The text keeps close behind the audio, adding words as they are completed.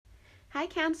Hi,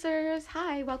 Cancers.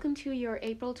 Hi, welcome to your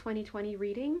April 2020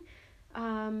 reading.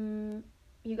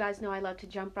 You guys know I love to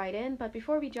jump right in, but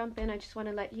before we jump in, I just want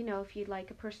to let you know if you'd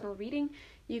like a personal reading,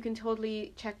 you can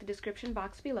totally check the description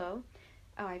box below.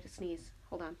 Oh, I have to sneeze.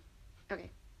 Hold on.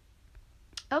 Okay.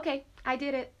 Okay, I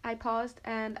did it. I paused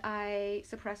and I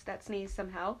suppressed that sneeze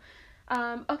somehow.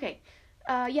 Okay.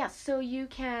 Yes, so you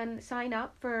can sign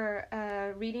up for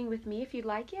a reading with me if you'd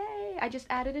like. Yay! I just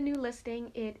added a new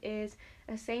listing. It is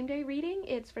a same day reading.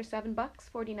 It's for $7,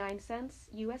 49 cents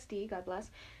USD. God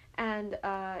bless. And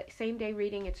same day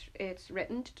reading. It's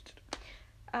written.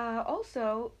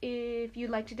 Also, if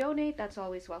you'd like to donate, that's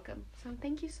always welcome. So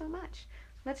thank you so much.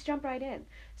 Let's jump right in.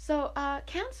 So,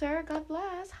 Cancer, God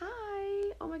bless.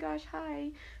 Hi. Oh my gosh,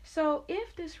 hi. So,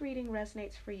 if this reading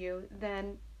resonates for you,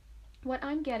 then what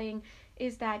I'm getting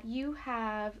is that you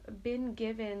have been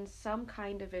given some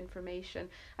kind of information.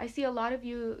 I see a lot of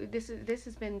you, this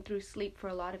has been through sleep for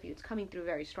a lot of you. It's coming through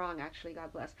very strong, actually,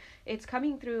 God bless. It's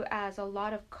coming through as a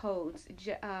lot of codes.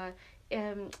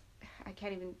 I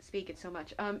can't even speak it so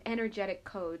much. Energetic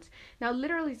codes. Now,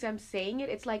 literally, as I'm saying it,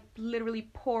 it's like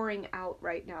literally pouring out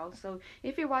right now. So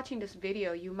if you're watching this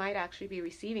video, you might actually be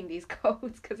receiving these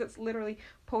codes because it's literally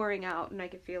pouring out, and I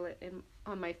can feel it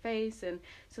on my face. And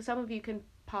so some of you can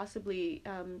possibly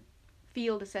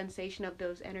feel the sensation of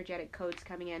those energetic codes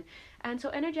coming in. And so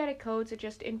energetic codes are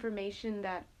just information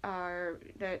that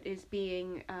is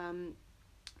being,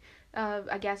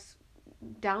 I guess,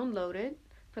 downloaded,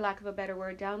 for lack of a better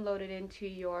word, downloaded into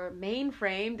your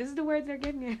mainframe. This is the words they're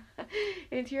giving you.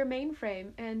 Into your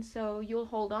mainframe. And so you'll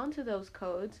hold on to those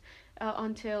codes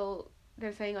until,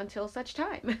 they're saying until such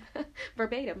time,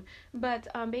 verbatim. But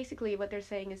basically what they're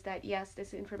saying is that, yes,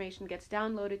 this information gets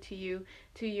downloaded to you,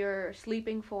 to your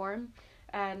sleeping form.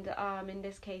 And in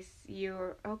this case,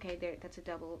 you're, okay, there, that's a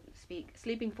double speak.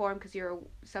 Sleeping form, because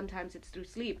sometimes it's through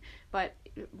sleep. But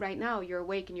right now, you're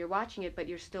awake and you're watching it, but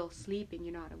you're still sleeping.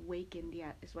 You're not awakened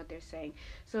yet, is what they're saying.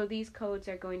 So these codes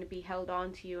are going to be held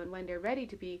on to you, and when they're ready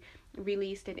to be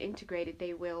released and integrated,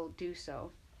 they will do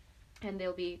so. And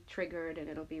they'll be triggered and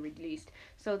it'll be released.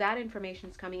 So that information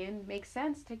is coming in. Makes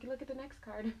sense. Take a look at the next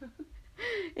card.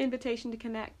 Invitation to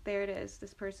connect. There it is.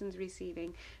 This person's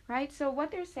receiving. Right? So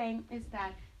what they're saying is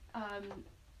that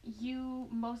you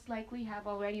most likely have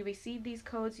already received these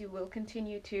codes. You will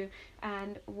continue to.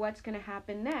 And what's going to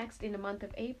happen next in the month of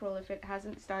April, if it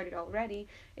hasn't started already,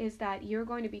 is that you're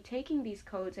going to be taking these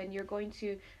codes and you're going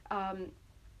to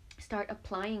start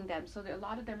applying them. So that a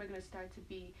lot of them are going to start to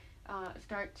be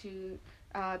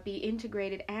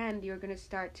integrated, and you're going to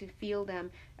start to feel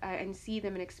them and see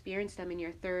them and experience them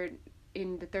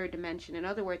in the third dimension. In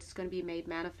other words, it's going to be made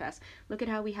manifest. Look at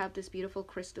how we have this beautiful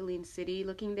crystalline city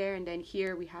looking there, and then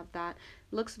here we have that.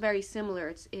 Looks very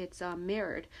similar. It's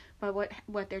mirrored, but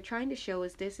what they're trying to show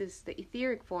is this is the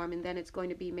etheric form, and then it's going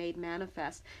to be made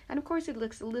manifest. And of course, it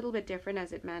looks a little bit different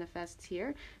as it manifests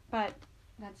here, but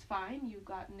that's fine. You've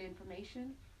gotten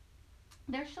information.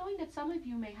 They're showing that some of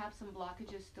you may have some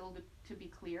blockages still to be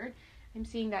cleared. I'm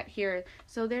seeing that here.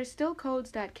 So there's still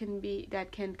codes that can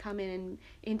come in and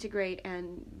integrate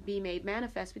and be made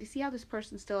manifest. But you see how this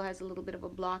person still has a little bit of a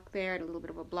block there and a little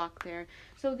bit of a block there.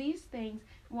 So these things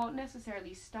won't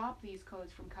necessarily stop these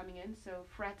codes from coming in. So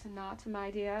fret not,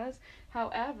 my dears.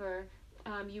 However,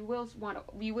 you will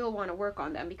want to work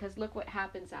on them, because look what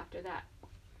happens after that.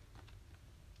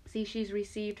 See, she's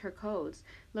received her codes.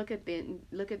 Look at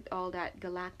all that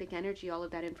galactic energy, all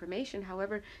of that information.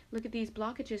 However, look at these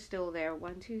blockages still there.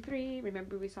 1, 2, 3.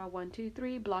 Remember, we saw 1, 2,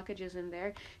 3 blockages in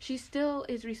there. She still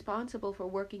is responsible for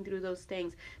working through those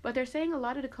things. But they're saying a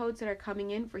lot of the codes that are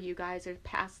coming in for you guys are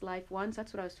past life ones.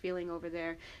 That's what I was feeling over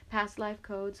there. Past life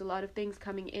codes, a lot of things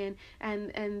coming in.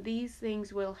 And these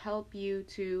things will help you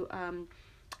to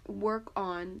work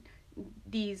on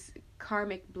these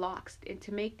karmic blocks and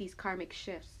to make these karmic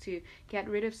shifts, to get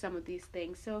rid of some of these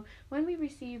things. So when we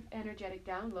receive energetic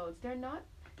downloads, they're not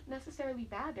necessarily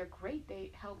bad. They're great.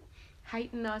 They help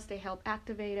heighten us. They help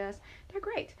activate us. They're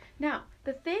great. Now,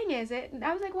 the thing is, I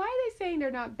was like, why are they saying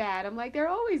they're not bad? I'm like, they're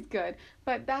always good.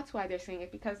 But that's why they're saying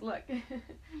it, because look,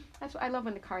 that's what I love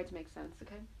when the cards make sense,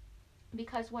 okay?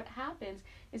 Because what happens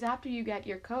is after you get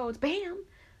your codes, bam,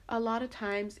 a lot of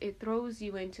times it throws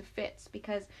you into fits,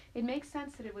 because it makes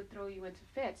sense that it would throw you into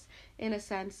fits. In a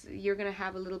sense, you're going to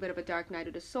have a little bit of a dark night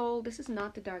of the soul. This is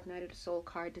not the dark night of the soul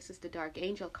card. This is the dark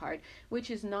angel card,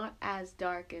 which is not as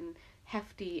dark and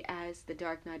hefty as the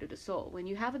dark night of the soul. When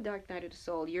you have a dark night of the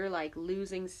soul, you're like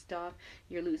losing stuff,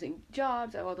 you're losing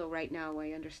jobs, although right now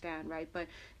I understand, right? But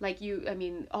like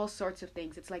all sorts of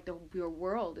things. It's like your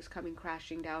world is coming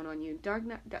crashing down on you.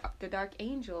 The dark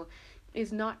angel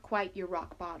is not quite your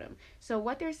rock bottom. So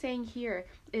what they're saying here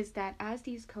is that as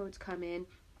these codes come in,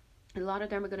 a lot of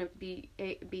them are going to be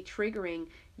triggering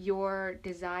your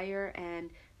desire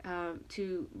and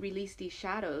to release these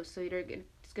shadows. So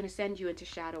it's going to send you into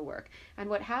shadow work. And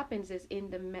what happens is in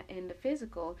the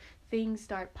physical, things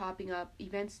start popping up,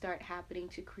 events start happening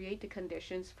to create the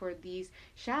conditions for these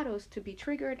shadows to be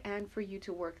triggered and for you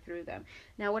to work through them.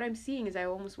 Now what I'm seeing is I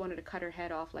almost wanted to cut her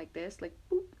head off like this, like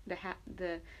boop,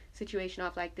 the situation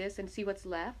off like this, and see what's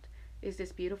left is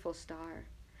this beautiful star.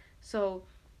 So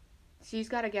she's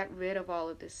got to get rid of all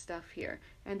of this stuff here.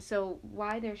 And so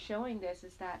why they're showing this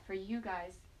is that for you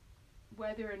guys,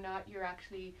 whether or not you're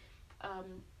actually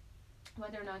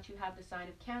whether or not you have the sign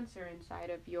of Cancer inside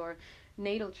of your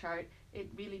natal chart, it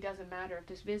really doesn't matter if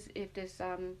this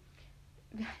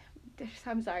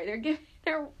I'm sorry,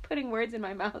 they're putting words in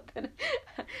my mouth. And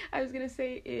I was gonna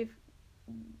say if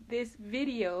this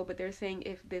video, but they're saying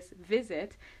if this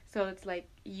visit, so it's like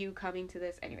you coming to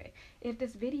this anyway. If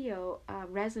this video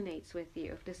resonates with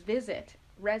you, if this visit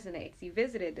resonates, you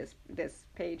visited this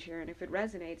page here, and if it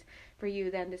resonates for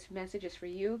you, then this message is for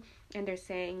you. And they're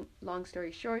saying, long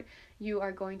story short, you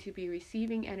are going to be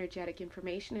receiving energetic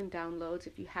information and downloads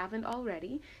if you haven't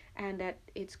already, and that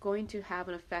it's going to have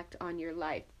an effect on your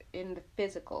life in the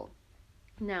physical.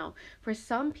 Now, for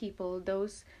some people,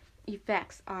 those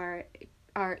effects are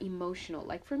emotional.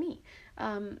 Like for me,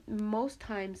 most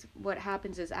times what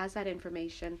happens is as that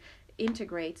information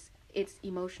integrates, it's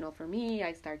emotional for me.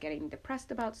 I start getting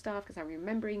depressed about stuff because I'm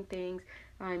remembering things.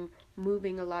 I'm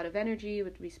moving a lot of energy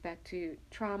with respect to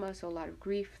trauma, so a lot of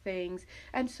grief things.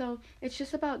 And so it's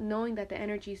just about knowing that the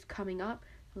energy is coming up,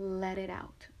 let it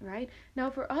out, right? Now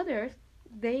for others,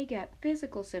 they get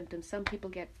physical symptoms. Some people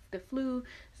get the flu.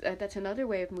 That's another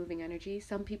way of moving energy.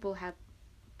 Some people have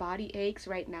body aches.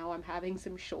 Right now I'm having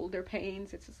some shoulder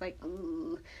pains. It's just like,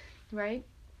 ugh, right?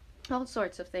 All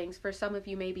sorts of things. For some of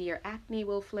you, maybe your acne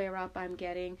will flare up, I'm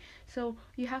getting. So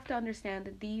you have to understand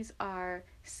that these are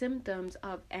symptoms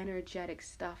of energetic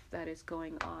stuff that is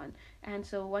going on. And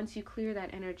so once you clear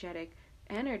that energetic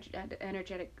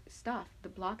stuff, the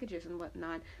blockages and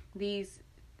whatnot, these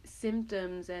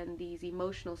symptoms and these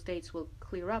emotional states will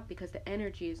clear up because the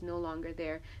energy is no longer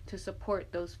there to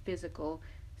support those physical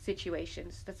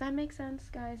situations. Does that make sense,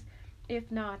 guys?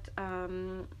 If not,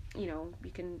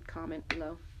 you can comment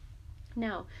below.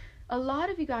 Now, a lot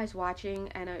of you guys watching,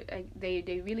 and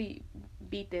they really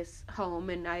beat this home,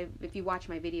 and if you watch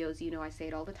my videos, you know I say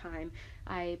it all the time.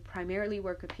 I primarily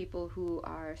work with people who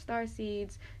are star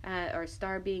seeds or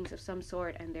star beings of some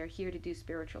sort, and they're here to do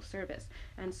spiritual service.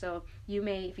 And so you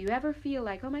may, if you ever feel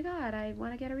like, oh my God, I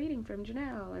want to get a reading from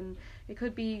Janelle, and it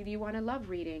could be you want a love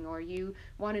reading, or you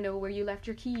want to know where you left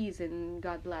your keys, and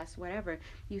God bless, whatever.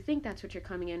 You think that's what you're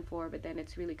coming in for, but then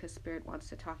it's really because Spirit wants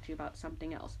to talk to you about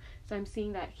something else. So I'm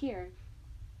seeing that here.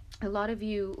 A lot of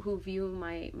you who view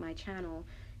my channel,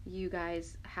 you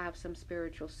guys have some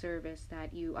spiritual service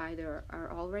that you either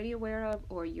are already aware of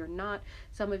or you're not.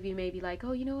 Some of you may be like,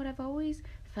 oh, you know what, I've always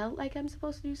felt like I'm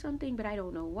supposed to do something, but I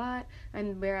don't know what.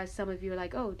 And whereas some of you are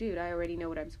like, oh, dude, I already know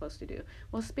what I'm supposed to do.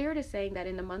 Well, Spirit is saying that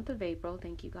in the month of April,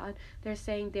 thank you, God, they're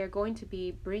saying they're going to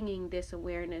be bringing this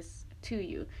awareness to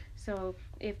you. So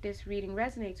if this reading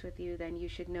resonates with you, then you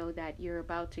should know that you're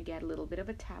about to get a little bit of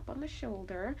a tap on the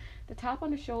shoulder. The tap on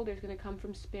the shoulder is going to come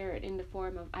from Spirit in the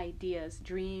form of ideas,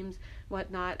 dreams,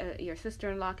 whatnot. Your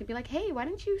sister-in-law could be like, hey, why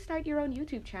don't you start your own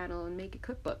YouTube channel and make a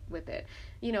cookbook with it?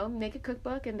 You know, make a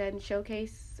cookbook and then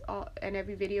showcase and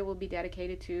every video will be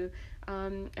dedicated to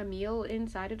a meal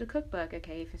inside of the cookbook.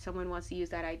 Okay, if someone wants to use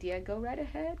that idea, go right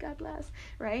ahead, God bless,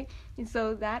 right? And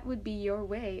so that would be your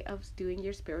way of doing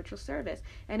your spiritual service.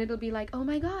 And it'll be like, oh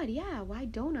my God, yeah, why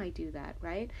don't I do that,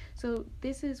 right? So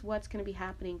this is what's going to be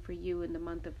happening for you in the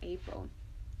month of April.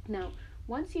 Now,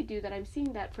 once you do that, I'm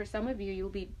seeing that for some of you,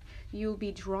 you'll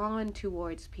be drawn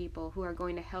towards people who are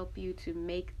going to help you to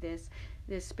make this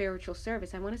spiritual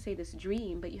service. I want to say this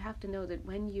dream, but you have to know that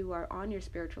when you are on your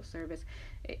spiritual service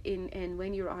and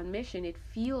when you're on mission, it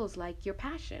feels like your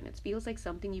passion. It feels like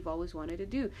something you've always wanted to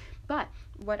do. But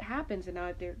what happens, and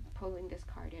now they're pulling this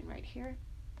card in right here,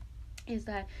 is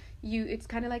that it's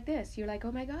kind of like this. You're like,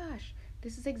 oh my gosh,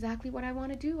 this is exactly what I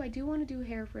want to do. I do want to do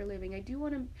hair for a living. I do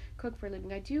want to cook for a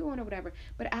living. I do want to whatever.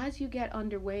 But as you get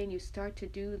underway and you start to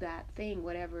do that thing,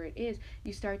 whatever it is,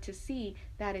 you start to see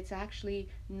that it's actually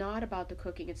not about the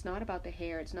cooking. It's not about the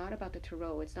hair. It's not about the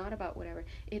tarot. It's not about whatever.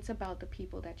 It's about the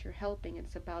people that you're helping.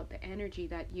 It's about the energy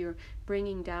that you're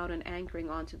bringing down and anchoring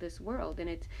onto this world.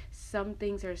 And it's some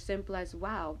things are as simple as,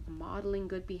 wow, modeling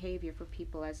good behavior for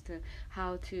people as to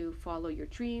how to follow your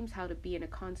dreams, how to be in a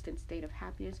constant state of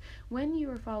happiness. When when you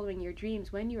are following your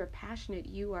dreams, when you are passionate,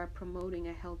 you are promoting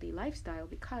a healthy lifestyle,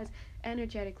 because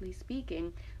energetically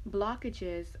speaking,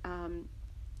 blockages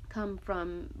come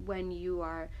from when you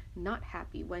are not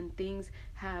happy, when things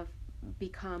have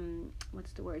become,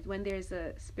 what's the word, when there's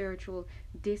a spiritual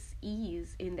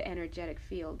dis-ease in the energetic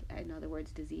field, in other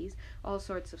words, disease, all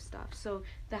sorts of stuff. So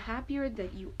the happier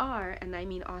that you are, and I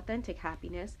mean authentic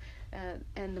happiness,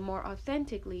 and the more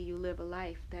authentically you live a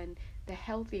life, then the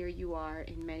healthier you are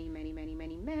in many, many, many,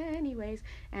 many, many ways.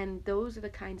 And those are the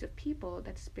kinds of people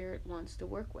that Spirit wants to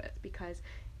work with, because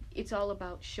it's all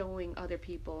about showing other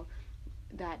people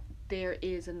that there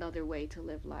is another way to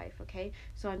live life. Okay,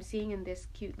 so I'm seeing in this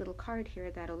cute little card here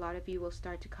that a lot of you will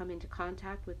start to come into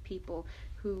contact with people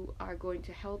who are going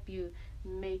to help you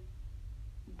make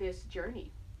this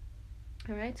journey.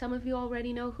 All right, some of you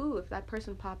already know who, if that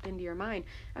person popped into your mind.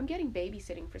 I'm getting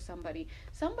babysitting for somebody.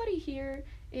 Somebody here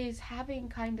is having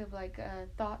kind of like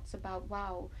thoughts about,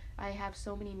 wow, I have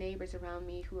so many neighbors around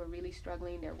me who are really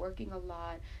struggling. They're working a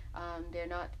lot. They're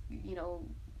not,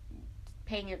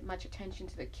 paying much attention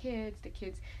to the kids.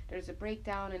 There's a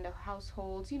breakdown in the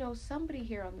households. Somebody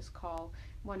here on this call,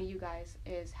 one of you guys,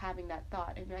 is having that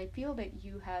thought. And I feel that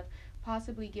you have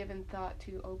possibly given thought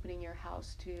to opening your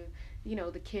house to,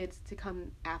 the kids to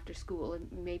come after school. And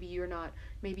maybe you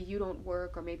don't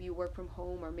work, or maybe you work from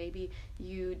home, or maybe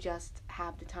you just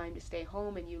have the time to stay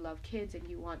home and you love kids and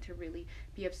you want to really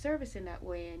be of service in that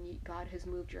way, and God has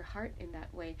moved your heart in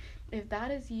that way. If that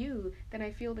is you, then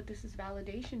I feel that this is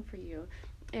validation for you.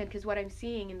 And because what I'm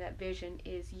seeing in that vision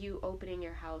is you opening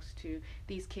your house to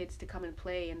these kids to come and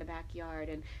play in the backyard,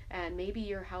 and maybe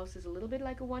your house is a little bit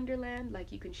like a wonderland,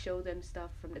 like you can show them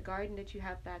stuff from the garden that you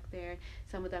have back there.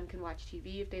 Some of them can watch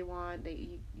TV if they want.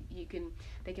 They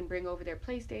can bring over their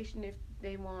PlayStation if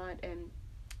they want, and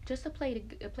just a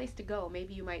place to go.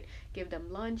 Maybe you might give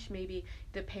them lunch. Maybe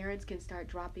the parents can start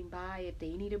dropping by if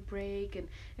they need a break.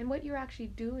 And what you're actually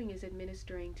doing is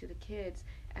administering to the kids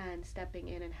and stepping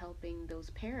in and helping those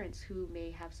parents who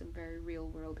may have some very real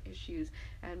world issues,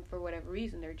 and for whatever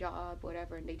reason, their job,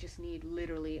 whatever, and they just need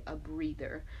literally a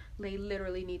breather. They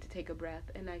literally need to take a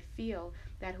breath. And I feel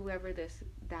that whoever this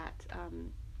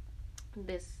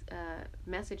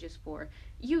message is for,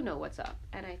 you know what's up,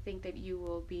 and I think that you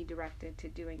will be directed to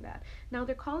doing that. Now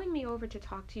they're calling me over to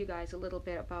talk to you guys a little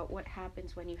bit about what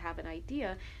happens when you have an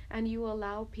idea and you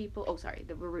allow people,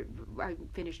 I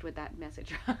finished with that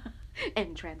message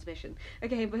end transmission.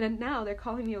 Okay, but now they're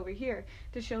calling me over here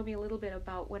to show me a little bit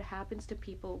about what happens to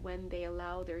people when they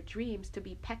allow their dreams to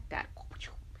be pecked at.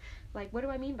 Like, what do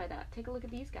I mean by that? Take a look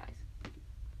at these guys.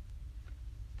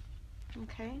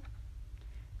 Okay,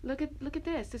 Look at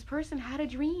this. This person had a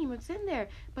dream. It's in there.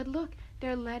 But look,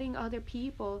 they're letting other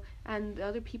people and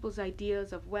other people's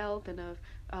ideas of wealth and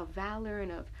of valor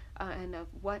and of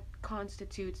what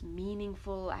constitutes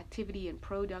meaningful activity and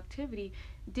productivity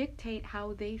dictate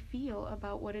how they feel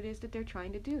about what it is that they're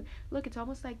trying to do. Look, it's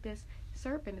almost like this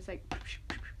serpent. It's like,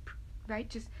 right?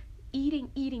 Just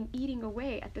eating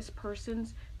away at this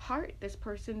person's heart, this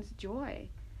person's joy.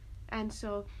 And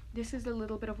so this is a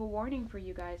little bit of a warning for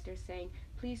you guys. They're saying,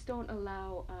 please don't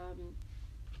allow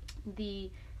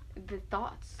the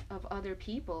thoughts of other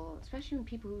people, especially when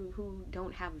people who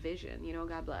don't have vision.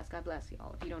 God bless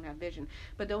y'all if you don't have vision.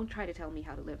 But don't try to tell me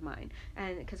how to live mine.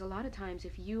 And because a lot of times,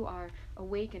 if you are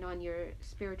awake and on your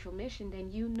spiritual mission, then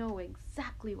you know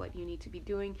exactly what you need to be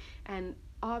doing. And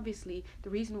obviously, the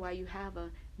reason why you have a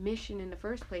mission in the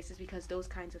first place is because those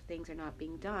kinds of things are not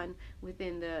being done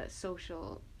within the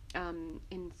social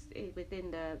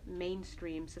within the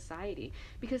mainstream society,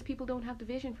 because people don't have the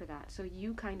vision for that. So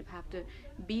you kind of have to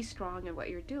be strong in what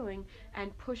you're doing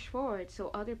and push forward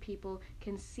so other people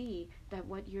can see that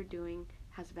what you're doing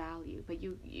has value. But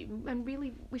you and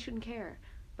really, we shouldn't care,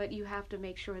 but you have to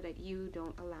make sure that you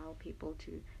don't allow people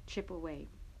to chip away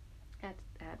at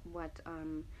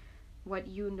what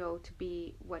you know to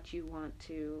be what you want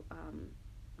to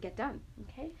get done.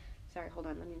 Okay, sorry, hold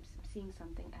on, I'm seeing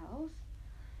something else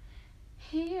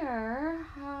here.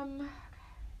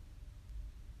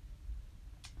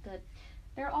 Good.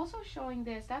 They're also showing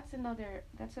this.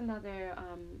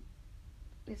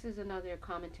 This is another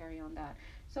commentary on that.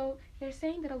 So they're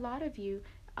saying that a lot of you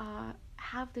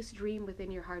have this dream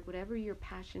within your heart, whatever your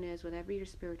passion is, whatever your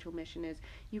spiritual mission is.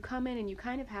 You come in and you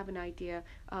kind of have an idea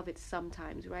of it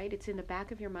sometimes, right? It's in the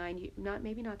back of your mind,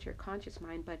 maybe not your conscious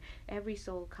mind, but every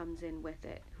soul comes in with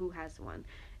it who has one.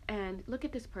 And look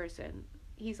at this person.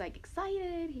 He's like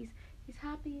excited, he's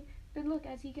happy. But look,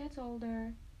 as he gets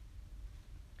older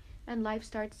and life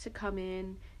starts to come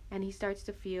in and he starts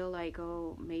to feel like,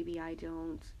 oh, maybe I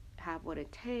don't have what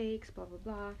it takes, blah, blah,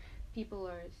 blah. People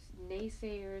are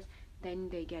naysayers. then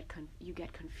you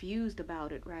get confused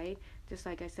about it, right? Just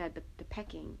like I said, the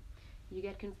pecking, you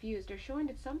get confused. They're showing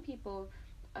that some people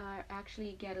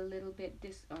actually get a little bit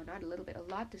or not a little bit,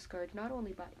 a lot discouraged, not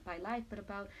only by life, but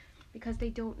about because they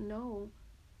don't know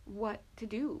what to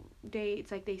do.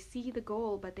 It's like they see the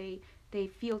goal, but they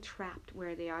feel trapped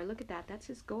where they are. Look at that. That's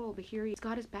his goal. But here he's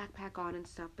got his backpack on and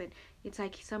stuff, but it's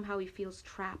like somehow he feels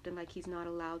trapped and like he's not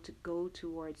allowed to go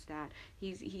towards that.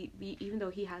 Even though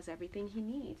he has everything he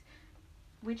needs,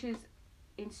 which is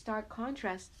in stark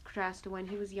contrast to when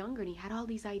he was younger and he had all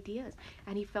these ideas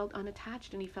and he felt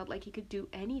unattached and he felt like he could do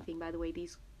anything. By the way,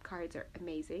 these cards are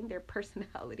amazing. They're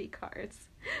personality cards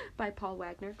by Paul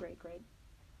Wagner. Great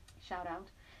shout out.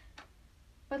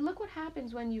 But look what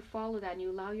happens when you follow that and you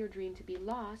allow your dream to be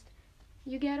lost.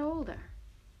 You get older.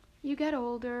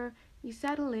 You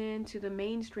settle into the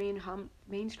mainstream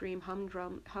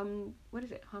humdrum. What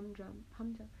is it? Humdrum.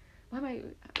 Why am I?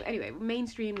 Anyway,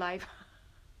 mainstream life.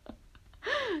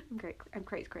 I'm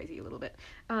crazy a little bit.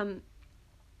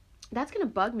 That's gonna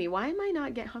bug me. Why am I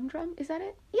not get humdrum? Is that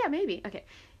it? Yeah, maybe. Okay.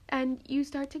 And you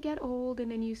start to get old,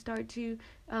 and then you start to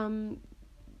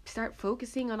start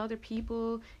focusing on other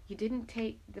people. You didn't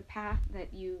take the path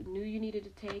that you knew you needed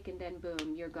to take, and then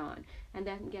boom, you're gone. And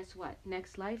then guess what?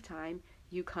 Next lifetime,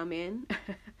 you come in.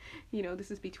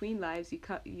 This is between lives.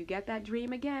 You get that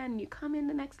dream again. You come in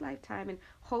the next lifetime, and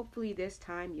hopefully this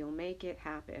time you'll make it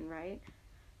happen, right?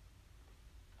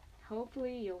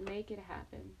 Hopefully you'll make it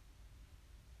happen.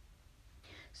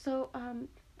 So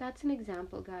that's an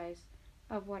example, guys,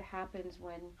 of what happens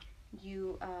when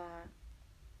you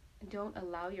don't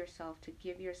allow yourself to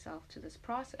give yourself to this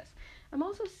process. I'm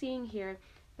also seeing here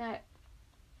that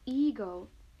ego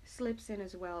slips in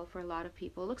as well for a lot of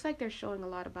people. It looks like they're showing a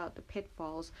lot about the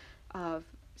pitfalls of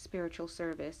spiritual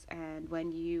service and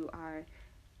when you are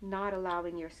not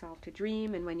allowing yourself to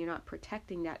dream and when you're not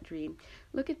protecting that dream.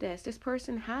 Look at this. This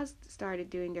person has started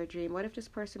doing their dream. What if this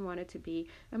person wanted to be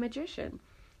a magician?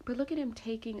 But look at him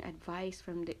taking advice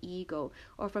from the ego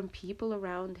or from people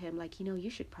around him. Like, you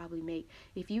should probably make,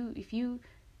 if you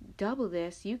double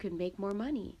this, you can make more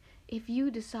money. If you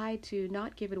decide to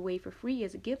not give it away for free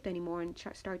as a gift anymore and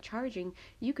start charging,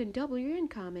 you can double your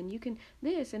income and you can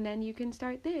this, and then you can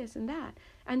start this and that.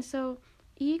 And so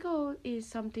ego is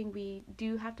something we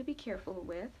do have to be careful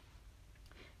with.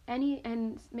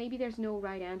 And maybe there's no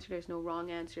right answer, there's no wrong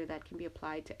answer that can be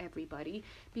applied to everybody,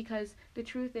 because the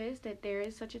truth is that there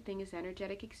is such a thing as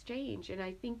energetic exchange, and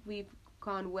I think we've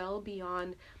gone well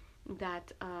beyond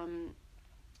that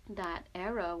that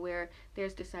era where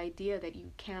there's this idea that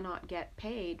you cannot get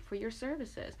paid for your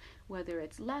services, whether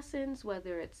it's lessons,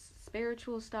 whether it's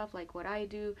spiritual stuff like what I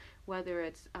do, whether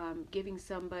it's giving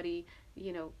somebody,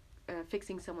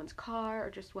 fixing someone's car or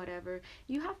just whatever.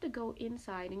 You have to go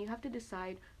inside and you have to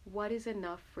decide what is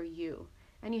enough for you,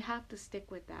 and you have to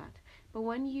stick with that. But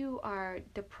when you are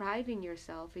depriving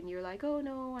yourself and you're like, oh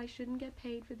no, I shouldn't get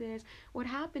paid for this, what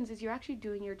happens is you're actually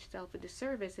doing yourself a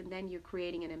disservice, and then you're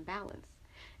creating an imbalance.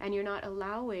 And you're not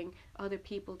allowing other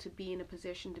people to be in a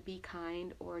position to be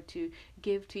kind or to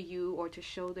give to you or to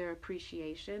show their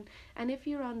appreciation. And if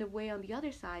you're on the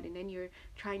other side and then you're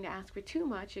trying to ask for too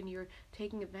much and you're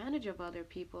taking advantage of other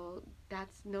people,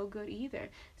 that's no good either.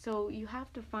 So you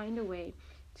have to find a way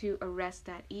to arrest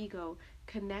that ego,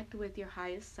 connect with your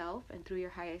highest self, and through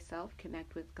your highest self,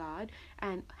 connect with God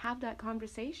and have that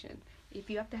conversation. If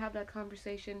you have to have that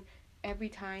conversation every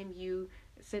time you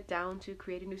sit down to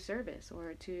create a new service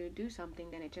or to do something,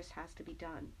 then it just has to be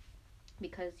done,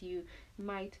 because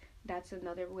that's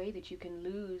another way that you can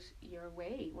lose your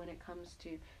way when it comes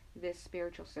to this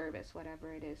spiritual service,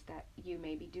 whatever it is that you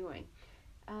may be doing.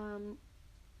 I'm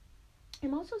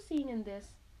also seeing in this,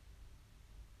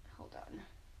 hold on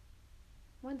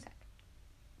one sec.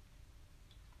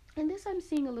 In this, I'm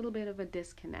seeing a little bit of a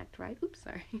disconnect, right? Oops,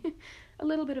 sorry. A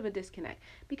little bit of a disconnect,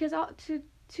 because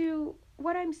to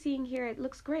what I'm seeing here, it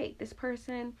looks great. This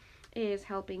person is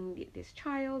helping this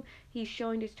child. He's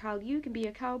showing this child, you can be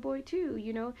a cowboy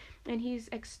too, and he's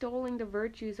extolling the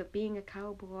virtues of being a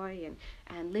cowboy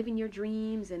and living your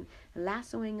dreams and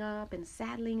lassoing up and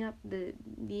saddling up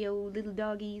the old little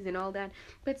doggies and all that.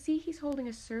 But see, he's holding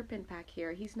a serpent back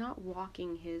here. He's not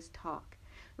walking his talk,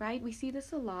 right? We see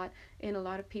this a lot in a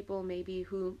lot of people maybe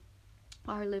who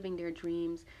are living their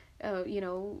dreams. A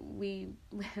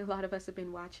lot of us have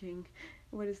been watching,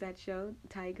 what is that show?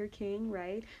 Tiger King,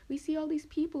 right? We see all these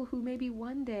people who maybe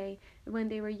one day when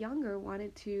they were younger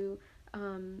wanted to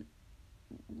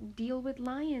deal with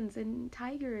lions and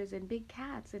tigers and big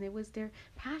cats, and it was their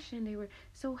passion. They were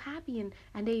so happy,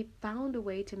 and they found a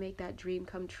way to make that dream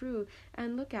come true.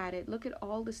 And look at it, look at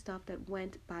all the stuff that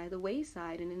went by the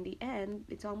wayside, and in the end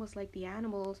it's almost like the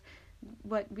animals,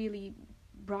 what really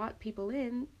brought people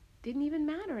in, didn't even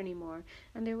matter anymore.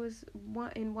 And there was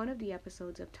one in one of the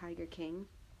episodes of Tiger King,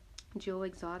 Joe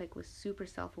Exotic was super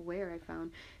self-aware, I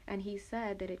found, and he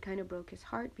said that it kind of broke his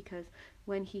heart because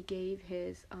when he gave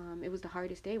his it was the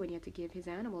hardest day when he had to give his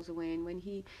animals away, and when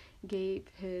he gave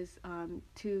his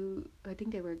two, I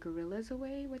think they were gorillas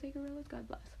away, were they gorillas, God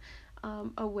bless,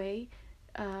 away,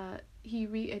 and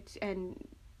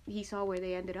he saw where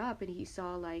they ended up, and he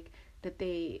saw like that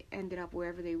they ended up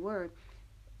wherever they were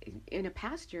in a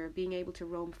pasture, being able to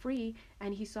roam free,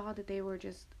 and he saw that they were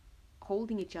just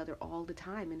holding each other all the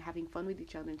time and having fun with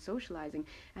each other and socializing.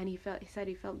 And he said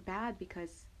he felt bad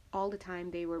because all the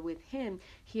time they were with him,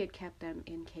 he had kept them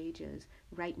in cages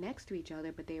right next to each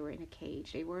other, but they were in a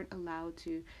cage. They weren't allowed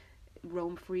to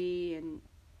roam free and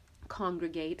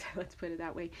congregate, let's put it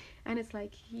that way. And it's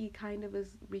like he kind of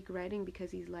was regretting, because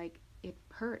he's like, it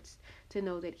hurts to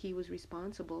know that he was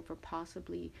responsible for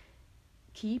possibly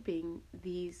keeping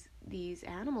these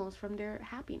animals from their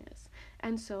happiness.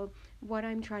 And so what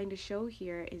I'm trying to show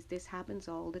here is this happens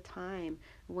all the time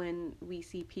when we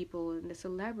see people in the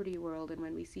celebrity world, and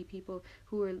when we see people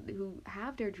who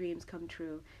have their dreams come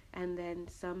true, and then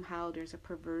somehow there's a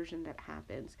perversion that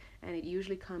happens, and it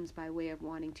usually comes by way of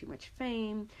wanting too much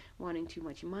fame, wanting too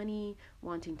much money,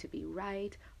 wanting to be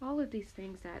right, all of these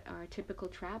things that are typical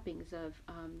trappings of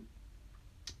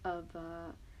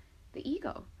the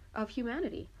ego of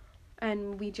humanity.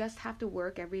 And we just have to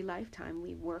work every lifetime.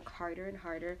 We work harder and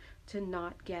harder to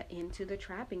not get into the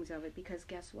trappings of it, because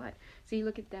guess what? See,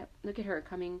 look at her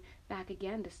coming back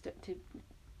again to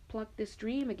pluck this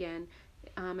dream again,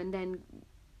 and then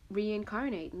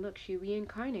reincarnate. And look, she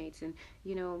reincarnates, and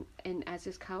and as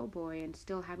this cowboy, and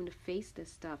still having to face this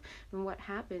stuff. And what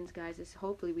happens, guys, is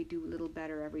hopefully we do a little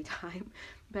better every time,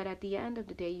 but at the end of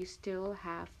the day, you still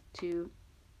have to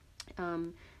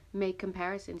make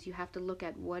comparisons. You have to look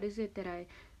at, what is it that I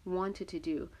wanted to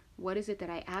do? What is it that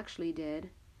I actually did?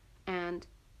 And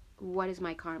what is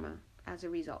my karma as a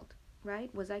result,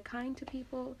 right? Was I kind to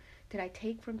people? Did I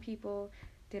take from people?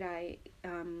 Did I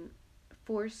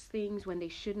force things when they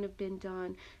shouldn't have been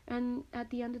done? And at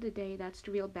the end of the day, that's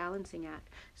the real balancing act.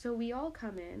 So we all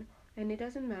come in, and it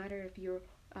doesn't matter if you're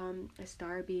a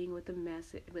star being with a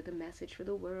message for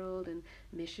the world, and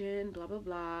mission, blah blah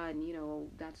blah, and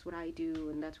that's what I do,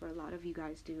 and that's what a lot of you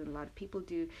guys do, and a lot of people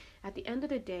do. At the end of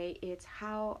the day, it's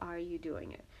how are you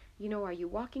doing it? Are you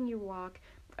walking your walk?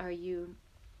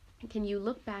 Can you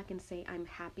look back and say, I'm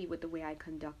happy with the way I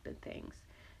conducted things?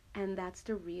 And that's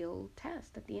the real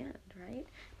test at the end, right?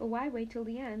 But why wait till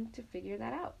the end to figure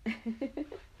that out?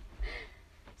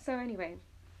 So anyway,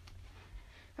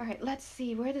 all right, let's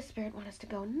see where the spirit wants us to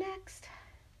go next.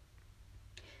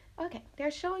 Okay,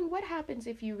 they're showing what happens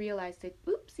if you realize that,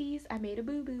 oopsies, I made a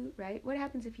boo-boo, right? What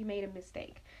happens if you made a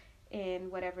mistake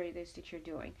in whatever it is that you're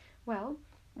doing? Well,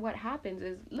 what happens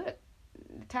is, look,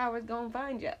 the tower's gonna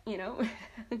find you,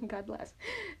 God bless.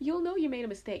 You'll know you made a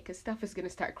mistake because stuff is gonna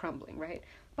start crumbling, right?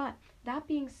 But that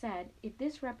being said, if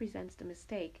this represents the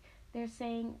mistake, they're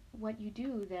saying what you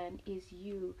do then is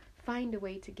you find a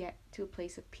way to get to a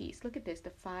place of peace. Look at this. The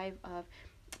Five of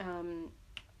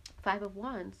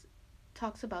Wands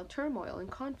talks about turmoil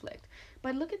and conflict.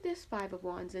 But look at this Five of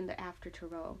Wands in the After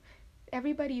Tarot.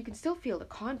 Everybody, you can still feel the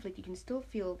conflict. You can still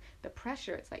feel the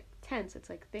pressure. It's like tense. It's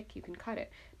like thick. You can cut it.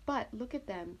 But look at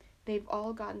them. They've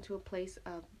all gotten to a place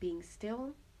of being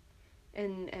still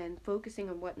and focusing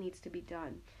on what needs to be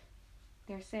done.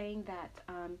 They're saying that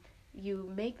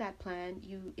you make that plan,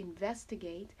 you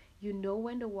investigate, you know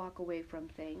when to walk away from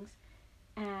things,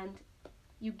 and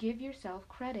you give yourself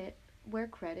credit where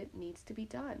credit needs to be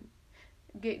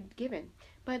given.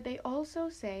 But they also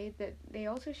say that, they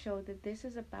also show that this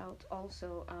is about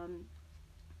also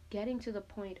getting to the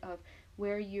point of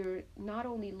where you're not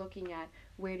only looking at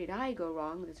where did I go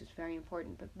wrong, this is very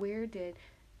important, but where did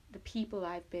the people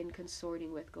I've been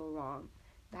consorting with go wrong.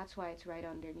 That's why it's right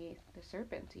underneath the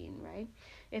serpentine, right?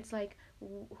 It's like,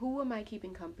 who am I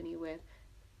keeping company with?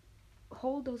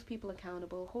 Hold those people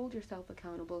accountable. Hold yourself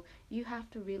accountable. You have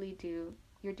to really do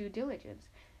your due diligence.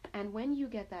 And when you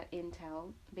get that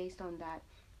intel based on that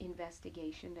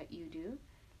investigation that you do,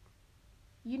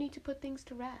 you need to put things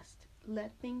to rest.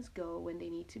 Let things go when they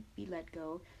need to be let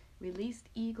go. Release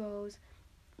egos.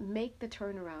 Make the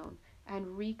turnaround and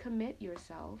recommit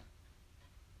yourself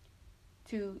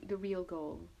to the real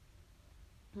goal.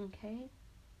 Okay?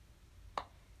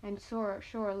 And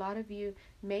sure, a lot of you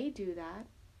may do that,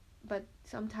 but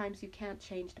sometimes you can't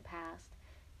change the past.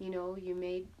 You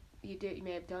may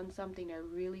have done something that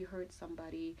really hurt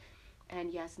somebody,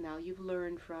 and yes, now you've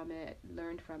learned from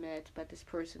it, but this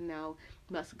person now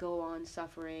must go on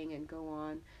suffering and go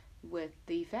on with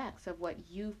the effects of what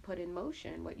you've put in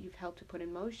motion, what you've helped to put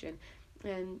in motion.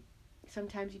 And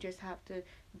sometimes you just have to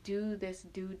do this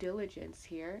due diligence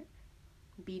here.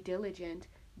 Be diligent,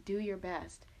 do your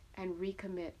best, and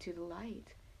recommit to the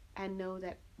light. And know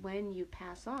that when you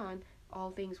pass on, all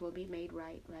things will be made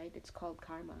right, right? It's called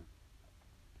karma.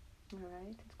 All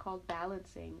right? It's called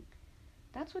balancing.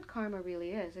 That's what karma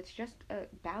really is. It's just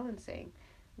balancing.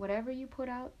 Whatever you put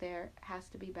out there has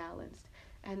to be balanced.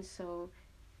 And so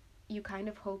you kind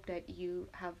of hope that you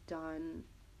have done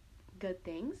good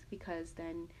things, because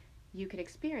then you can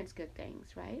experience good things,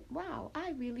 right? Wow,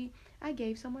 I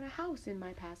gave someone a house in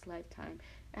my past lifetime.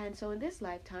 And so in this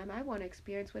lifetime, I want to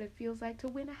experience what it feels like to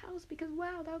win a house, because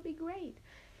wow, that would be great.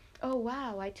 Oh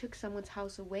wow, I took someone's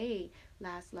house away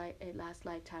last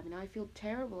lifetime, and I feel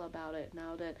terrible about it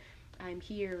now that I'm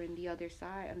here in the other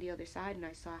side on the other side, and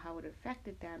I saw how it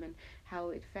affected them and how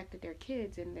it affected their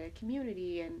kids and their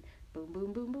community, and boom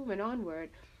boom boom boom and onward.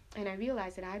 And I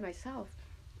realized that I myself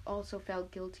also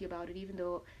felt guilty about it, even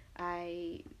though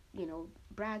I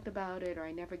bragged about it, or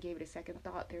I never gave it a second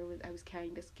thought. I was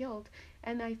carrying this guilt,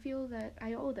 and I feel that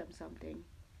I owe them something.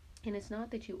 And it's not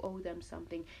that you owe them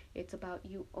something, it's about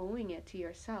you owing it to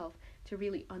yourself to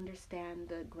really understand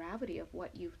the gravity of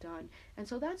what you've done. And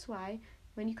so that's why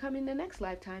when you come in the next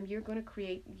lifetime, you're going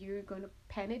to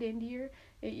pen it into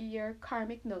your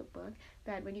karmic notebook,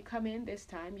 that when you come in this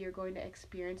time, you're going to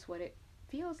experience what it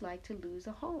feels like to lose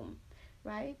a home,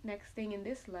 right? Next thing in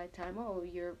this lifetime, oh,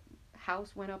 your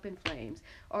house went up in flames,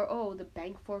 or oh, the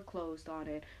bank foreclosed on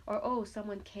it, or oh,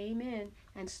 someone came in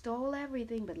and stole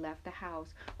everything but left the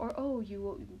house, or oh,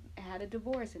 you had a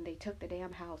divorce and they took the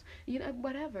damn house,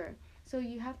 whatever. So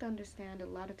you have to understand, a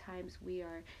lot of times we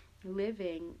are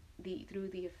living through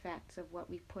the effects of what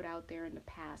we've put out there in the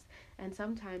past, and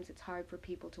sometimes it's hard for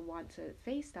people to want to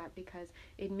face that, because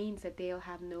it means that they'll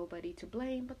have nobody to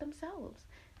blame but themselves,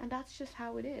 and that's just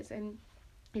how it is. And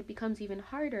it becomes even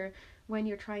harder when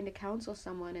you're trying to counsel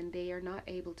someone and they are not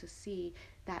able to see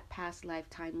that past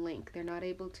lifetime link. They're not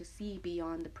able to see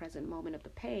beyond the present moment of the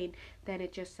pain. Then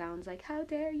it just sounds like, how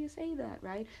dare you say that,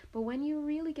 right? But when you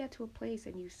really get to a place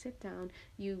and you sit down,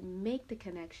 you make the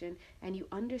connection and you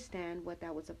understand what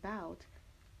that was about.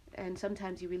 And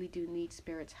sometimes you really do need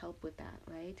Spirit's help with that,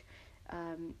 right?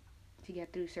 To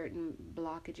get through certain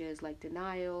blockages like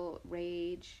denial,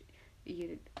 rage,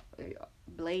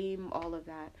 blame, all of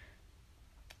that.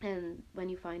 And when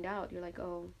you find out, you're like,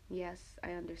 oh, yes,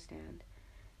 I understand.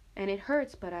 And it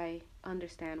hurts, but I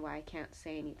understand why I can't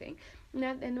say anything.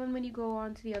 And when you go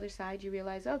on to the other side, you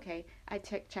realize, okay, I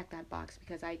checked that box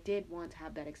because I did want to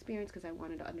have that experience, because I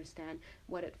wanted to understand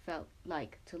what it felt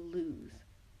like to lose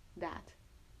that.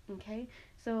 Okay?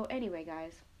 So anyway,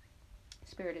 guys,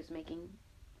 Spirit is making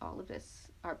all of this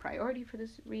our priority for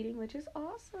this reading, which is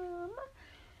awesome.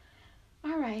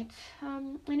 All right,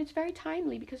 and it's very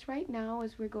timely, because right now,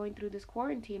 as we're going through this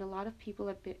quarantine, a lot of people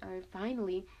are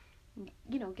finally,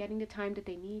 getting the time that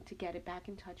they need to get it back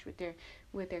in touch with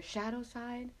their shadow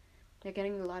side. They're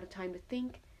getting a lot of time to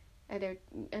think, and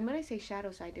when I say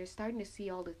shadow side, they're starting to see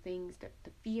all the things,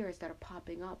 the fears that are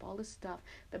popping up, all the stuff,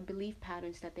 the belief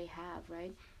patterns that they have.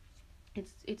 Right?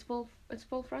 It's full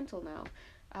frontal now.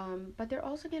 But they're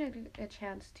also getting a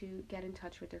chance to get in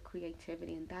touch with their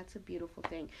creativity, and that's a beautiful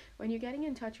thing. When you're getting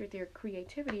in touch with your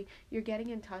creativity, you're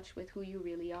getting in touch with who you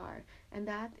really are, and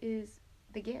that is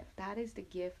the gift. That is the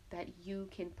gift that you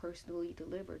can personally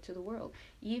deliver to the world.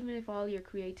 Even if all your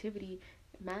creativity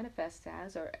manifests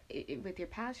as, or with your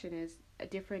passion, is a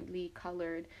differently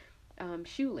colored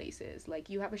shoelaces. Like,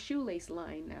 you have a shoelace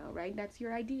line now, right? That's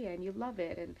your idea, and you love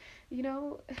it, and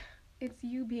it's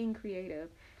you being creative.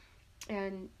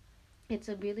 And it's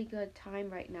a really good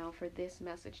time right now for this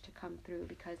message to come through,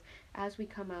 because as we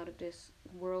come out of this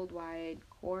worldwide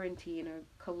quarantine or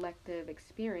collective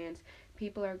experience,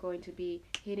 people are going to be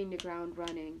hitting the ground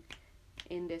running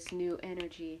in this new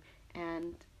energy,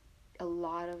 and a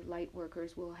lot of light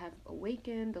workers will have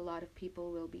awakened, a lot of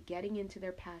people will be getting into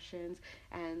their passions,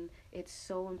 and it's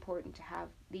so important to have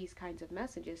these kinds of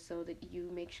messages so that you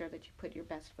make sure that you put your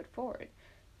best foot forward,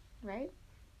 right?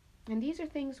 And these are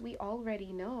things we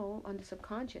already know on the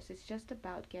subconscious. It's just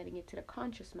about getting it to the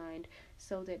conscious mind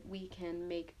so that we can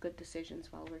make good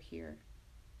decisions while we're here.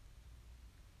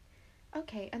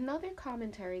 Okay, another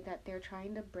commentary that they're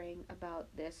trying to bring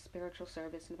about this spiritual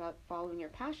service and about following your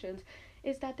passions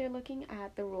is that they're looking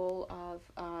at the role of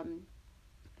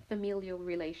familial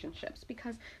relationships.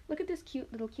 Because look at this cute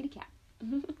little kitty cat.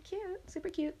 Cute, super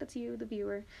cute. That's you, the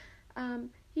viewer.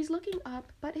 He's looking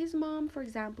up, but his mom, for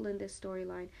example, in this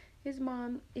storyline, his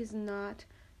mom is not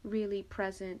really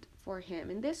present for him.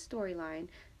 In this storyline,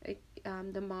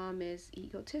 the mom is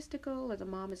egotistical, or the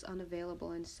mom is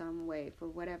unavailable in some way for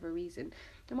whatever reason.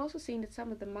 I'm also seeing that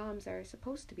some of the moms are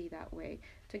supposed to be that way,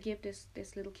 to give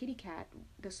this little kitty cat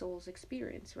the soul's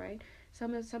experience, right?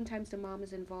 Sometimes the mom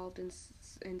is involved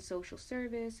in social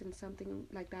service and something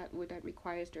like that that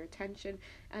requires their attention,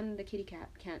 and the kitty cat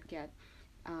can't get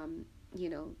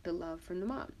the love from the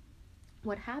mom.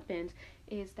 What happens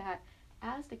is that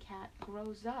as the cat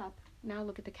grows up, now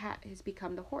look at the cat has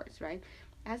become the horse, right?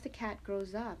 As the cat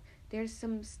grows up, there's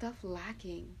some stuff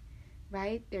lacking,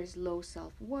 right? There's low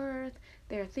self-worth.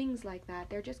 There are things like that.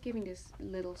 They're just giving this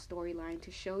little storyline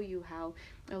to show you how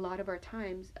a lot of the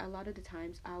times,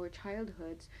 our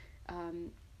childhoods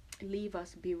leave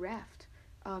us bereft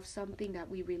of something that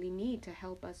we really need to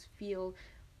help us feel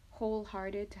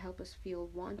wholehearted, to help us feel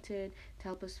wanted, to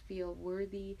help us feel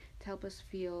worthy, to help us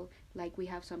feel like we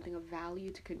have something of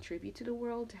value to contribute to the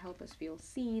world, to help us feel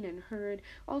seen and heard,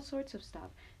 all sorts of stuff.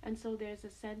 And so there's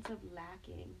a sense of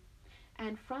lacking.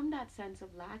 And from that sense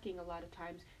of lacking, a lot of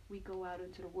times we go out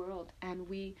into the world and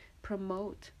we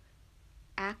promote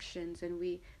actions, and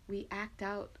we act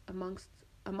out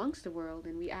amongst the world,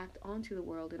 and we act onto the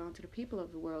world and onto the people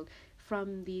of the world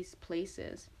from these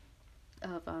places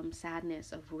of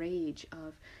sadness, of rage,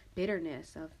 of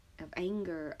bitterness, of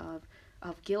anger,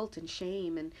 of guilt and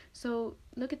shame. And so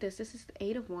look at this. This is the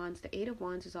Eight of Wands. The Eight of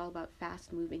Wands is all about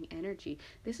fast-moving energy.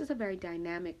 This is a very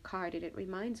dynamic card, and it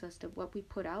reminds us that what we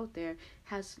put out there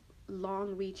has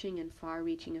long-reaching and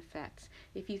far-reaching effects.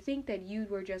 If you think that you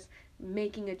were just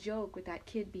making a joke with that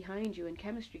kid behind you in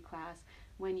chemistry class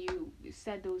when you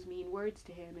said those mean words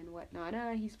to him and whatnot,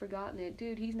 he's forgotten it.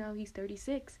 Dude, he's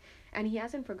 36, and he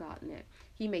hasn't forgotten it.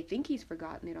 He may think he's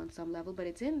forgotten it on some level, but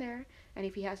it's in there. And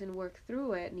if he hasn't worked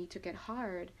through it and he took it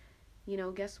hard,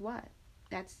 guess what?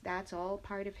 That's all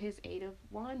part of his Eight of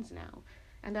Wands now.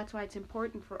 And that's why it's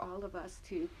important for all of us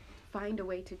to find a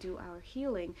way to do our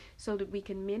healing so that we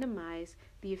can minimize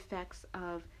the effects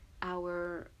of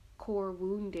our core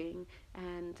wounding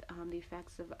and the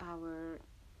effects of our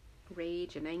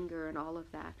rage and anger and all of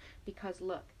that. Because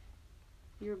look,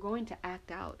 you're going to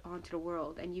act out onto the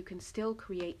world, and you can still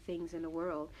create things in the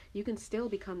world. You can still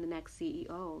become the next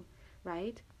CEO,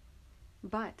 right?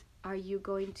 But are you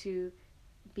going to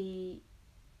be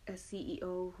a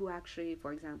CEO who actually,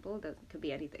 for example, that could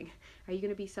be anything. Are you going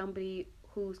to be somebody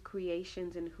whose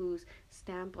creations and whose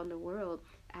stamp on the world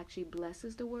actually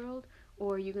blesses the world?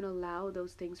 Or are you going to allow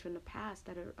those things from the past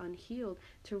that are unhealed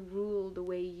to rule the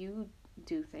way you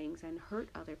do things and hurt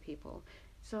other people?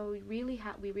 So we really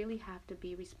have to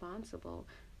be responsible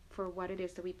for what it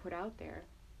is that we put out there.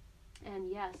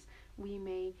 And yes, we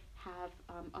may have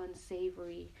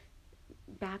unsavory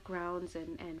backgrounds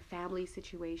and family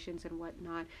situations and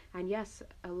whatnot. And yes,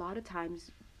 a lot of times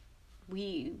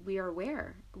we are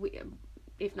aware,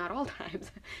 if not all times,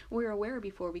 we're aware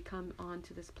before we come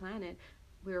onto this planet.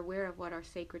 We're aware of what our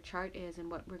sacred chart is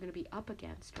and what we're going to be up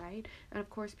against, right? And of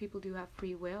course, people do have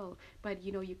free will. But,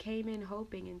 you came in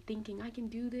hoping and thinking, I can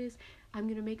do this. I'm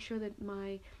going to make sure that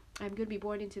I'm going to be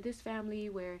born into this family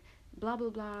where blah, blah,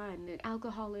 blah, and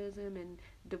alcoholism and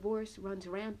divorce runs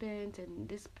rampant, and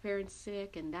this parent's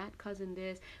sick, and that cousin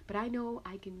this. But I know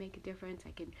I can make a difference.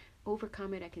 I can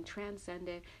overcome it. I can transcend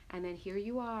it. And then here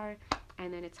you are.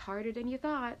 And then it's harder than you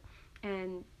thought.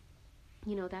 And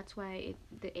that's why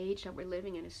the age that we're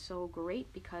living in is so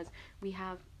great, because we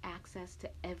have access to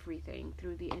everything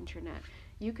through the internet.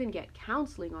 You can get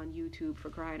counseling on YouTube, for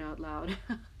crying out loud.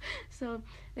 So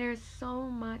there's so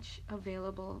much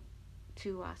available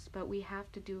to us, but we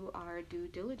have to do our due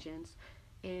diligence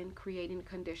in creating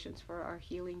conditions for our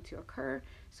healing to occur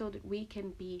so that we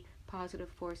can be positive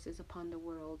forces upon the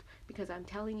world. Because I'm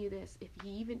telling you this,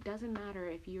 doesn't matter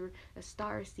if you're a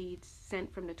star seed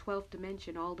sent from the 12th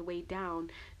dimension all the way down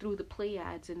through the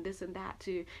Pleiades and this and that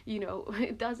to,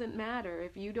 it doesn't matter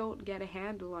if you don't get a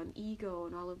handle on ego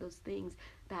and all of those things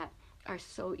that are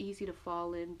so easy to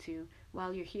fall into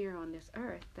while you're here on this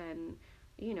earth. Then,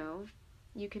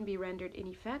 you can be rendered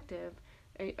ineffective,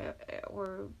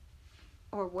 or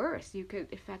worse, you could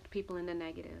affect people in the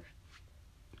negative.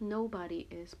 Nobody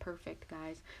is perfect,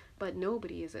 guys, but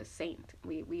nobody is a saint.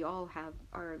 We all have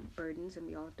our burdens, and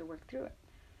we all have to work through it.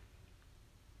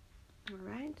 All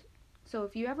right? So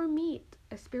if you ever meet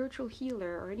a spiritual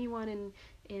healer or anyone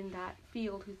in that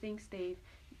field who thinks they've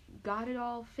got it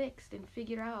all fixed and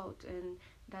figured out, and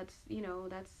that's,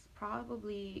 that's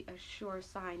probably a sure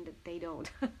sign that they don't.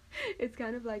 It's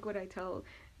kind of like what I tell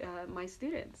my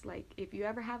students. Like, if you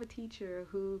ever have a teacher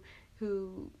who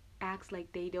acts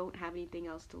like they don't have anything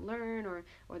else to learn, or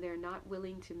they're not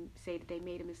willing to say that they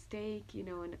made a mistake,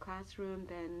 in the classroom,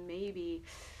 then maybe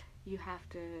you have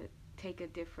to take a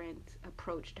different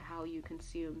approach to how you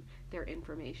consume their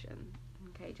information.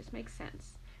 Okay, just makes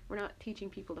sense. We're not teaching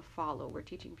people to follow, we're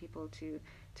teaching people to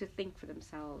think for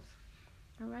themselves.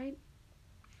 All right?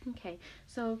 Okay,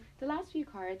 so the last few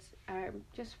cards are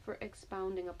just for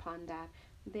expounding upon that.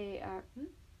 They are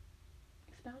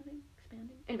expanding.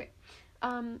 Anyway,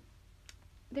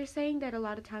 they're saying that a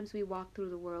lot of times we walk through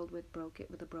the world with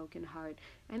a broken heart,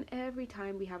 and every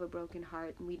time we have a broken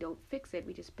heart and we don't fix it,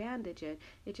 we just bandage it.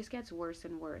 It just gets worse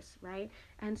and worse, right?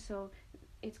 And so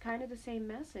it's kind of the same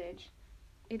message.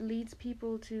 It leads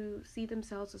people to see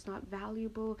themselves as not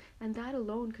valuable, and that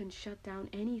alone can shut down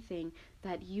anything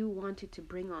that you wanted to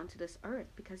bring onto this earth,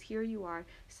 because here you are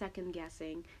second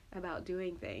guessing about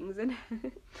doing things. And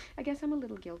I guess I'm a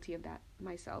little guilty of that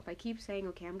myself. I keep saying,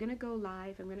 okay, I'm gonna go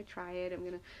live, I'm gonna try it, I'm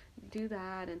gonna do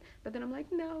that, but then I'm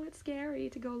like, no, it's scary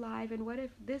to go live, and what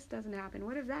if this doesn't happen,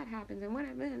 what if that happens, and what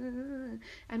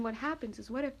happens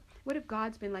is, what if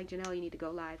God's been like, Janelle, you need to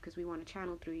go live because we want to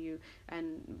channel through you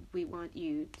and we want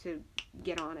you to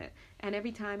get on it. And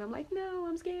every time I'm like, no,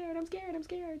 I'm scared.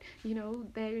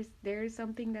 There's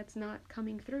something that's not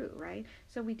coming through, right?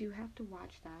 So we do have to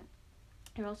watch that.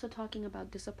 You're also talking about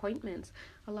disappointments.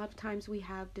 A lot of times we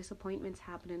have disappointments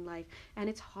happen in life, and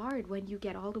it's hard when you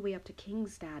get all the way up to king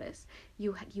status.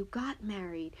 You got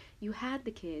married, you had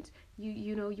the kids,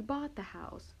 you bought the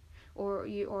house.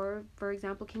 Or for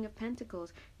example, King of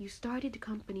Pentacles, you started the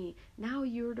company, now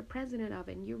you're the president of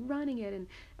it, and you're running it, and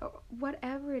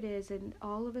whatever it is, and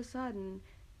all of a sudden,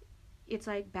 it's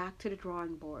like back to the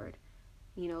drawing board.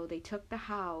 They took the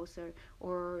house,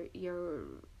 or your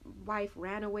wife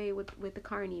ran away with the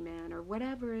carny man, or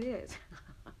whatever it is.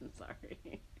 I'm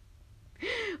sorry.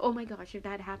 Oh my gosh, if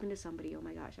that happened to somebody, oh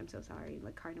my gosh, I'm so sorry.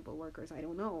 Like carnival workers, I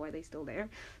don't know, are they still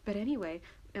there? But anyway,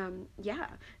 yeah,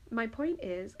 my point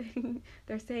is,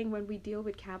 they're saying when we deal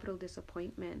with capital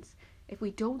disappointments, if we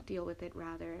don't deal with it,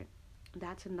 rather,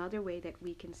 that's another way that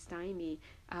we can stymie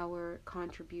our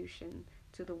contribution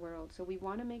to the world. So we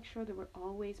want to make sure that we're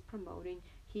always promoting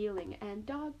healing. And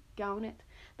doggone it,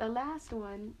 the last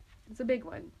one is a big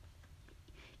one.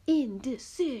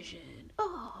 Indecision.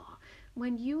 Oh,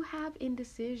 when you have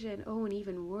indecision, and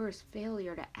even worse,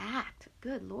 failure to act.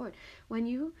 Good Lord. When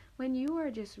you are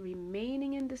just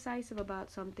remaining indecisive about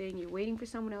something, you're waiting for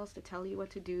someone else to tell you what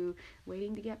to do,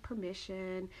 waiting to get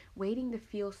permission, waiting to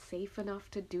feel safe enough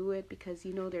to do it, because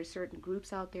there's certain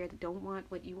groups out there that don't want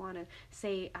what you want to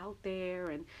say out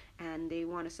there, and they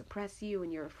want to suppress you,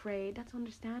 and you're afraid. That's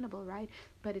understandable, right?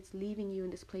 But it's leaving you in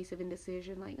this place of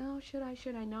indecision, like, oh,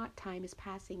 should I not? Time is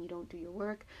passing, you don't do your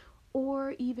work.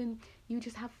 Or even you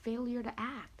just have failure to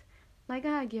act. Like,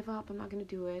 I give up, I'm not going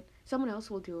to do it. Someone else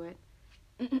will do it.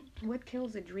 What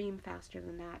kills a dream faster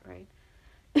than that, right?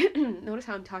 Notice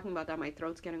how I'm talking about that. My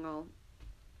throat's getting all...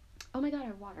 Oh my god, I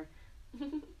have water.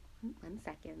 1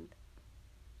 second.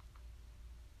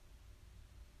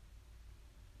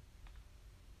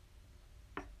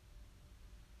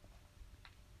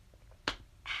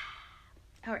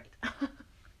 All right. How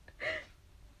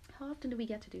often do we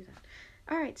get to do that?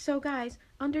 Alright, so guys,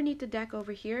 underneath the deck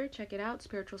over here, check it out,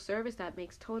 spiritual service. That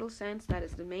makes total sense. That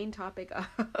is the main topic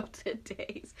of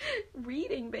today's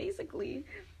reading, basically.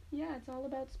 Yeah, it's all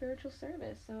about spiritual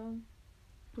service. So,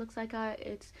 looks like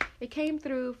it came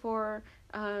through for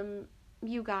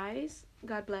you guys.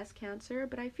 God bless Cancer.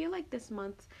 But I feel like this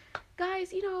month,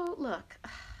 guys, look,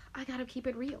 I gotta keep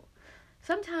it real.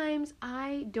 Sometimes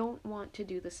I don't want to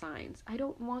do the signs. I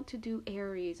don't want to do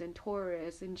Aries and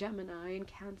Taurus and Gemini and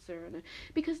Cancer,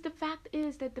 because the fact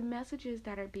is that the messages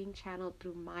that are being channeled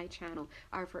through my channel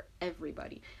are for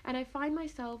everybody. And I find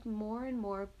myself more and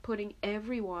more putting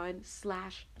everyone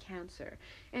 / Cancer.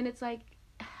 And it's like,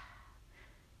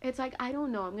 I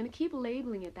don't know, I'm going to keep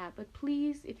labeling it that, but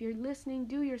please, if you're listening,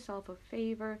 do yourself a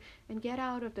favor and get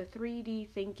out of the 3D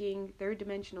thinking, third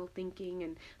dimensional thinking,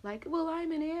 and like, well,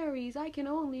 I'm an Aries, I can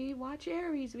only watch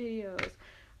Aries videos,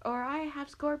 or I have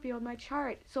Scorpio in my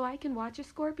chart, so I can watch a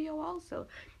Scorpio also.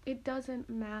 It doesn't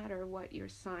matter what your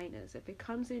sign is. If it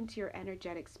comes into your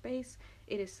energetic space,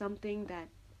 it is something that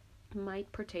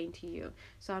might pertain to you.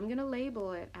 So I'm going to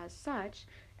label it as such,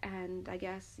 and I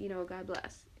guess, God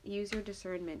bless. Use your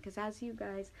discernment, because as you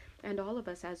guys and all of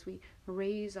us, as we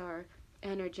raise our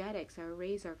energetics, or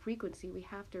raise our frequency, we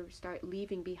have to start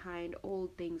leaving behind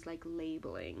old things like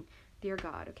labeling. Dear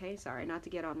God, okay? Sorry, not to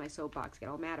get on my soapbox, get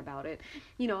all mad about it.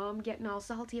 You know, I'm getting all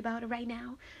salty about it right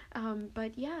now.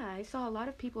 But yeah, I saw a lot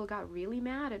of people got really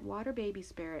mad at Water Baby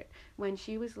Spirit when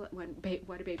she was,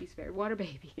 Water Baby Spirit, Water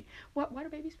Baby. What, Water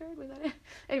Baby Spirit? Was that it?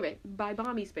 Anyway, by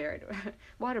Balmy Spirit,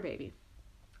 Water Baby.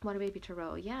 Water Baby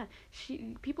Tarot. Yeah,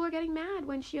 people are getting mad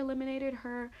when she eliminated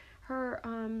her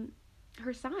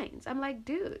signs. I'm like,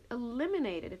 dude,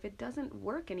 eliminate it. If it doesn't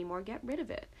work anymore, get rid of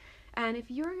it. And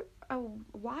if you're a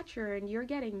watcher and you're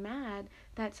getting mad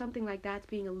that something like that's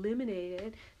being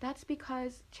eliminated, that's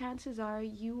because chances are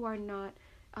you are not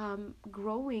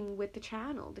growing with the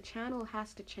channel. The channel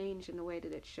has to change in the way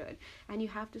that it should. And you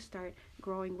have to start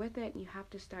growing with it, and you have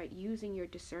to start using your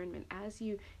discernment. As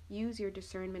you use your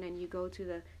discernment and you go to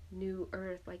the new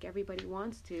earth like everybody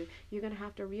wants to, you're going to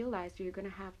have to realize you're going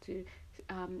to have to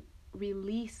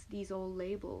release these old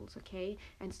labels, okay?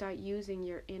 And start using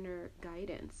your inner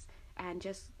guidance. And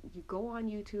just, you go on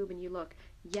YouTube and you look,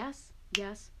 yes,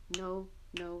 yes, no,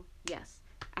 no, yes.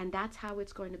 And that's how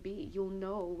it's going to be. You'll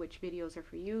know which videos are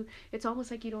for you. It's almost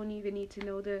like you don't even need to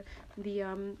know the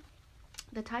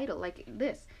title. Like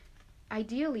this.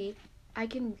 Ideally, I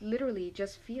can literally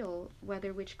just feel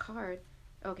whether which card,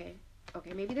 okay,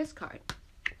 maybe this card.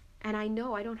 And I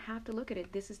know I don't have to look at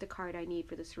it. This is the card I need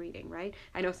for this reading, right?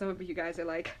 I know some of you guys are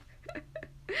like,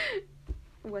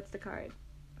 what's the card?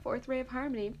 Fourth Ray of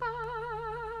Harmony.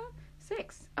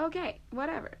 6. Okay,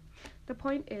 whatever. The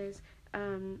point is,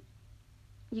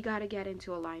 you got to get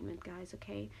into alignment, guys,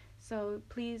 okay? So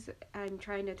please, I'm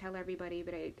trying to tell everybody,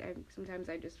 but I sometimes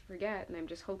I just forget, and I'm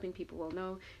just hoping people will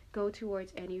know. Go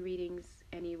towards any readings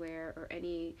anywhere or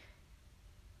anywhere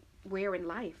in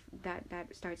life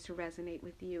that starts to resonate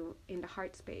with you in the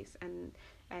heart space, and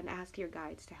ask your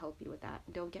guides to help you with that.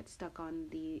 Don't get stuck on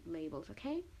the labels,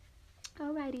 okay?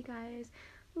 Alrighty, guys.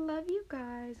 Love you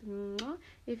guys. Mwah.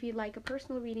 If you'd like a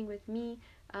personal reading with me,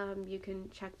 you can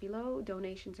check below.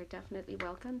 Donations are definitely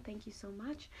welcome. Thank you so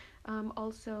much.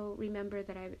 Also, remember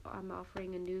that I'm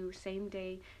offering a new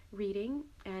same-day reading,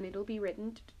 and it'll be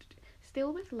written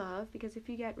still with love, because if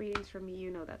you get readings from me,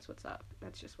 you know that's what's up.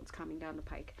 That's just what's coming down the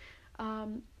pike.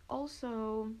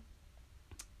 Also,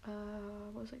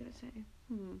 what was I going to say?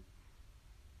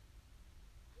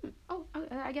 Oh,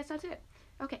 I guess that's it.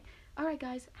 Okay. All right,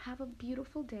 guys. Have a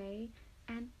beautiful day,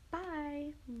 and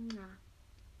bye. Mwah.